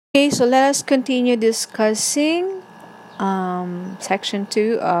Okay, so let us continue discussing section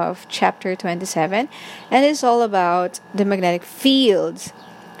 2 of chapter 27, and it's all about the magnetic fields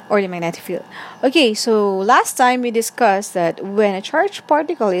or the magnetic field. Okay, so last time we discussed that when a charged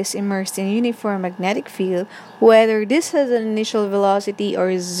particle is immersed in a uniform magnetic field, whether this has an initial velocity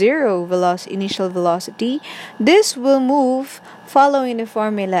or zero initial velocity, this will move following the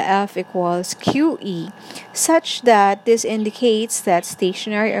formula F equals QE, such that this indicates that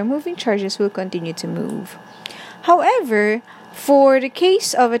stationary or moving charges will continue to move. However, for the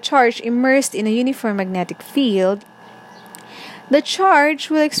case of a charge immersed in a uniform magnetic field, the charge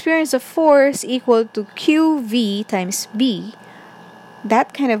will experience a force equal to QV times B,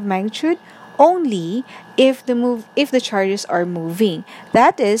 that kind of magnitude, only if the charges are moving.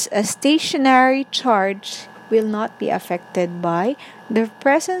 That is, a stationary charge will not be affected by the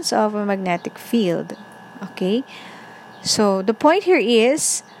presence of a magnetic field. Okay? So the point here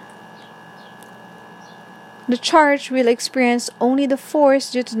is the charge will experience only the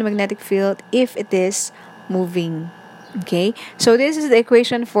force due to the magnetic field if it is moving. Okay, so this is the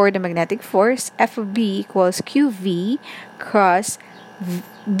equation for the magnetic force. F of B equals QV cross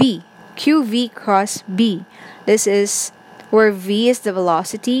B. QV cross B. This is where V is the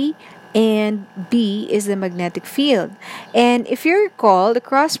velocity and B is the magnetic field. And if you recall, the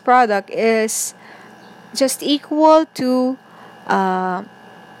cross product is just equal to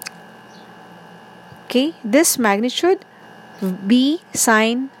this magnitude, B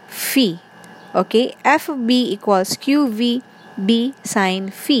sine phi. Okay, F of B equals QV B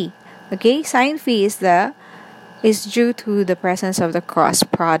sine phi. Okay, sine phi is due to the presence of the cross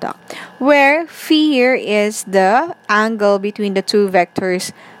product, where phi here is the angle between the two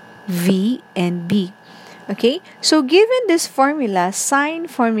vectors V and B. Okay, so given this formula, sine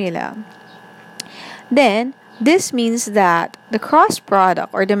formula, then this means that the cross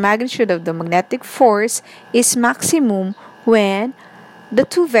product or the magnitude of the magnetic force is maximum when the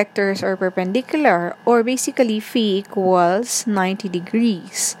two vectors are perpendicular, or basically phi equals 90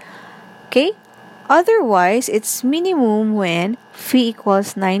 degrees. Okay? Otherwise, it's minimum when phi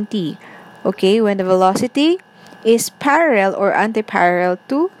equals 90. Okay? When the velocity is parallel or antiparallel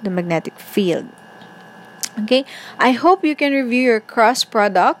to the magnetic field. Okay? I hope you can review your cross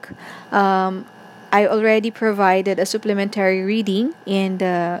product. I already provided a supplementary reading in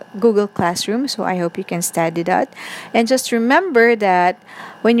the Google Classroom, so I hope you can study that. And just remember that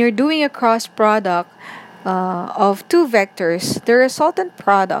when you're doing a cross product of two vectors, the resultant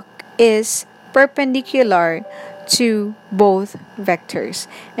product is perpendicular to both vectors.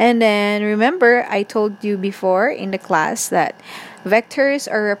 And then remember, I told you before in the class that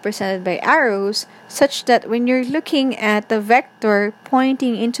vectors are represented by arrows, such that when you're looking at the vector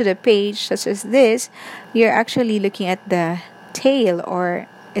pointing into the page, such as this, you're actually looking at the tail, or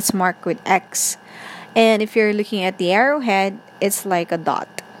it's marked with X. And if you're looking at the arrowhead, it's like a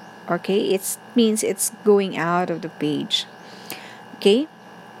dot. Okay, it means it's going out of the page. Okay,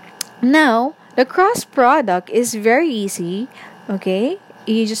 now the cross product is very easy. Okay,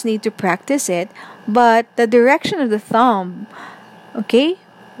 you just need to practice it. But the direction of the thumb, okay,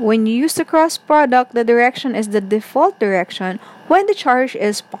 when you use the cross product, the direction is the default direction when the charge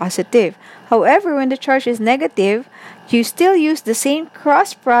is positive. However, when the charge is negative, you still use the same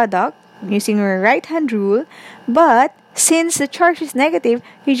cross product using your right hand rule, but since the charge is negative,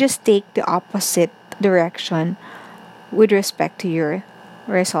 you just take the opposite direction with respect to your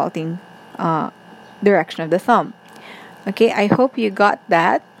resulting direction of the thumb. Okay, I hope you got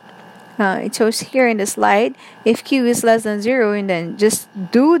that. It shows here in the slide, if Q is less than 0, and then just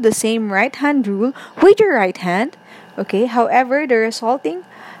do the same right hand rule with your right hand. Okay, however, the resulting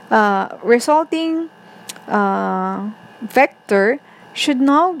vector should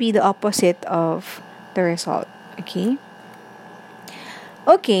now be the opposite of the result.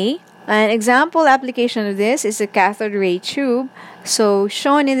 Okay, an example application of this is a cathode ray tube. So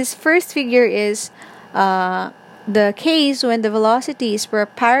shown in this first figure is the case when the velocity is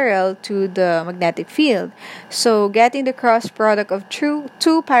parallel to the magnetic field. So getting the cross product of two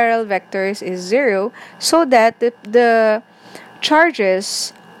parallel vectors is 0, so that the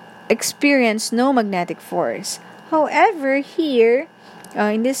charges experience no magnetic force. However, here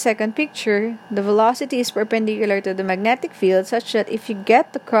in this second picture, the velocity is perpendicular to the magnetic field, such that if you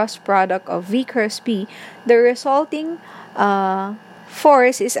get the cross product of V cross B, the resulting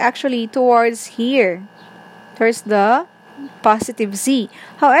force is actually towards here, towards the positive Z.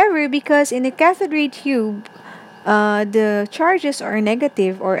 However, because in the cathode ray tube, the charges are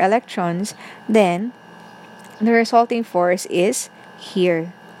negative, or electrons, then the resulting force is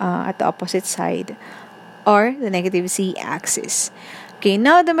here at the opposite side, or the negative Z axis. Okay,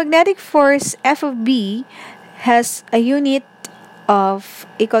 now the magnetic force F of B has a unit of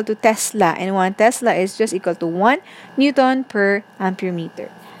equal to Tesla, and 1 Tesla is just equal to 1 Newton per ampere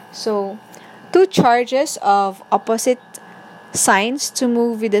meter. So, two charges of opposite signs to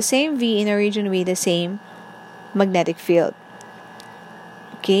move with the same V in a region with the same magnetic field.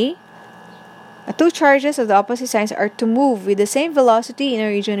 Okay? Two charges of the opposite signs are to move with the same velocity in a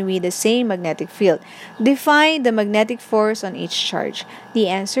region with the same magnetic field. Define the magnetic force on each charge. The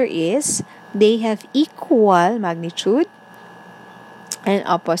answer is they have equal magnitude and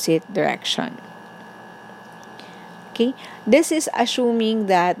opposite direction. Okay, this is assuming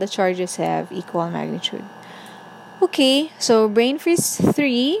that the charges have equal magnitude. Okay, so brain freeze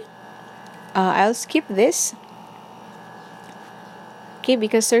 3, I'll skip this. Okay,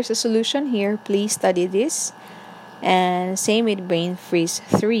 because there's a solution here, please study this. And same with brain freeze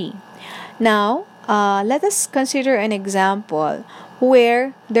 3. Now, let us consider an example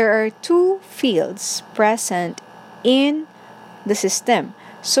where there are two fields present in the system.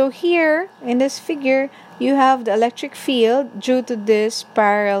 So here, in this figure, you have the electric field due to these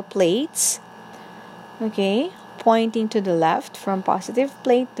parallel plates. Okay, pointing to the left from positive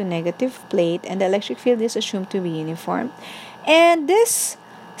plate to negative plate, and the electric field is assumed to be uniform. And this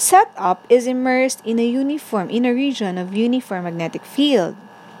setup is immersed in a region of uniform magnetic field.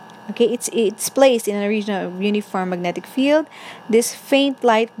 Okay, it's placed in a region of uniform magnetic field. This faint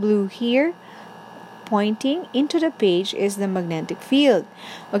light blue here pointing into the page is the magnetic field.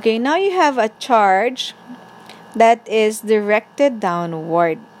 Okay, now you have a charge that is directed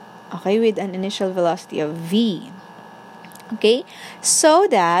downward, okay, with an initial velocity of v. Okay, so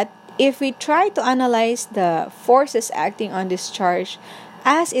that if we try to analyze the forces acting on this charge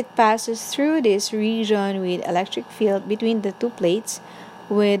as it passes through this region with electric field between the two plates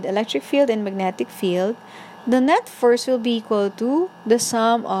with electric field and magnetic field, the net force will be equal to the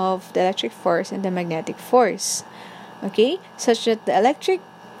sum of the electric force and the magnetic force. Okay, such that the electric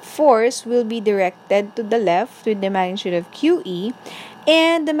force will be directed to the left with the magnitude of QE,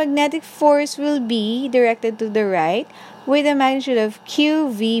 and the magnetic force will be directed to the right with a magnitude of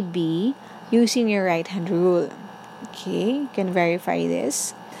QVB using your right hand rule. Okay, you can verify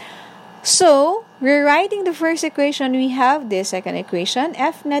this. So, rewriting the first equation, we have this second equation,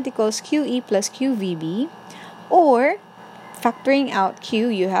 F net equals QE plus QVB, or factoring out Q,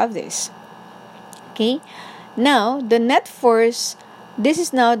 you have this. Okay, now the net force, this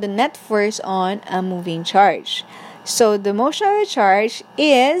is now the net force on a moving charge. So, the motion of the charge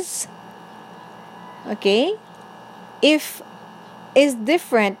is, okay, is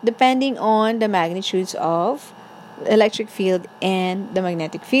different depending on the magnitudes of electric field and the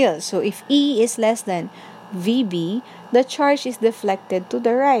magnetic field. So if E is less than VB, the charge is deflected to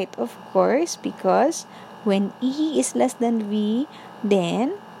the right, of course, because when E is less than V,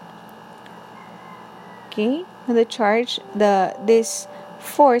 then okay, the charge, this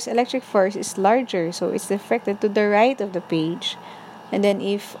force, electric force, is larger, so it's deflected to the right of the page. And then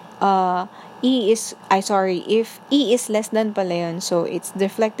if if E is less than pala yun, so it's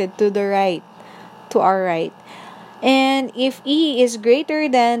deflected to the right, to our right. And if E is greater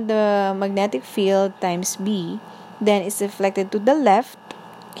than the magnetic field times B, then it's deflected to the left,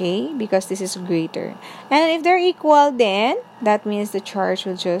 okay, because this is greater. And if they're equal, then that means the charge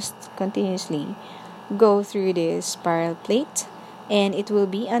will just continuously go through this spiral plate and it will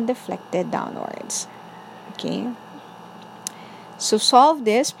be undeflected downwards. Okay. So solve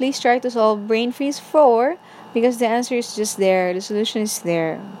this. Please try to solve brain freeze 4 because the answer is just there. The solution is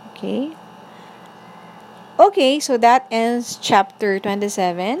there. Okay. Okay, so that ends chapter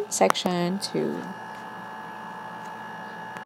 27, section 2.